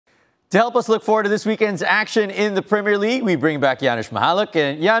To help us look forward to this weekend's action in the Premier League, we bring back Janusz Michallik.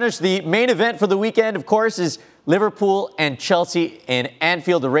 And Janusz, the main event for the weekend, of course, is Liverpool and Chelsea in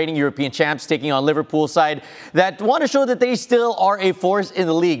Anfield, the reigning European champs, taking on Liverpool's side that want to show that they still are a force in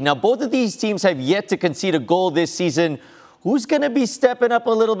the league. Now, both of these teams have yet to concede a goal this season. Who's going to be stepping up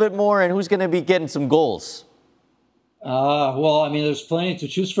a little bit more and who's going to be getting some goals? Well, I mean, there's plenty to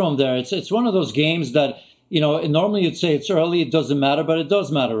choose from there. It's one of those games that, you know, normally you'd say it's early, it doesn't matter, but it does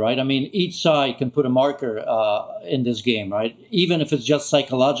matter, right? I mean, each side can put a marker in this game, right? Even if it's just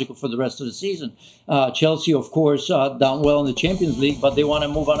psychological for the rest of the season. Chelsea, of course, done well in the Champions League, but they want to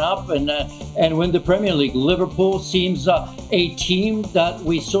move on up and win the Premier League. Liverpool seems a team that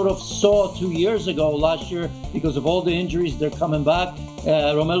we sort of saw 2 years ago, last year, because of all the injuries. They're coming back.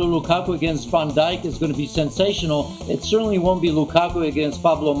 Romelu Lukaku against Van Dijk is going to be sensational. It certainly won't be Lukaku against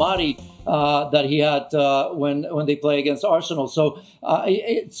Pablo Mari that he had when they play against Arsenal. So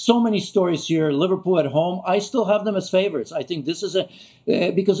so many stories here. Liverpool at home, I still have them as favorites. I think this is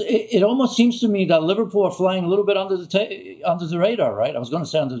because it almost seems to me that Liverpool are flying a little bit under the radar, right? I was going to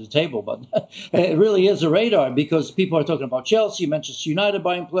say under the table, but it really is a radar because people are talking about Chelsea, Manchester United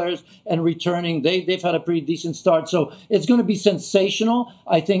buying players and returning. They've had a pretty decent start. So it's going to be sensational.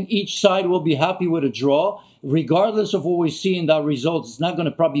 I think each side will be happy with a draw. Regardless of what we see in that result, it's not going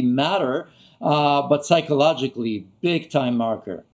to probably matter, but psychologically, big time marker.